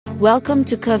Welcome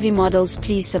to Curvy Models,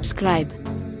 please subscribe.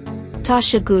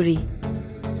 Tasha Ghouri.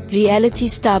 Reality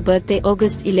star, birthday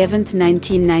August 11,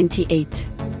 1998.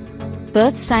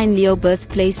 Birth sign Leo,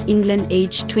 birthplace England,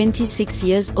 age 26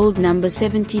 years old, number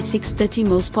 7630.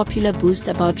 Most popular boost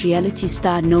about reality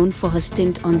star known for her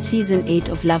stint on season 8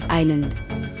 of Love Island.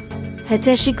 Her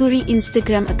Tasha Ghouri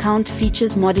Instagram account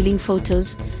features modeling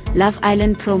photos, Love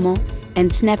Island promo,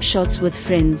 and snapshots with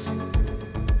friends.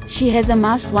 She has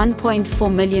amassed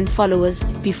 1.4 million followers.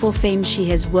 Before fame, she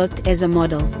has worked as a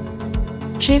model.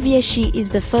 Trivia: she is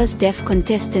the first deaf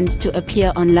contestant to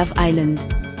appear on Love Island.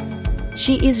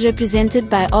 She is represented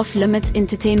by Off Limits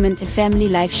Entertainment, a family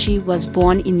life. She was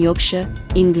born in Yorkshire,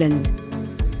 England.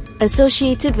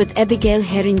 Associated with Abigail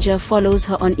Herringer, follows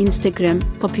her on Instagram.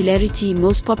 Popularity: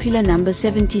 most popular, number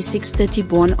 7630,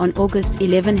 born on August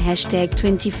 11,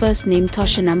 #21st name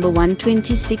Tasha, number 1,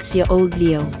 26-year-old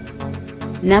Leo.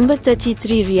 Number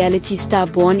 33, reality star,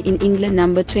 born in England,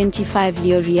 number 25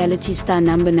 Leo, reality star,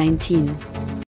 number 19.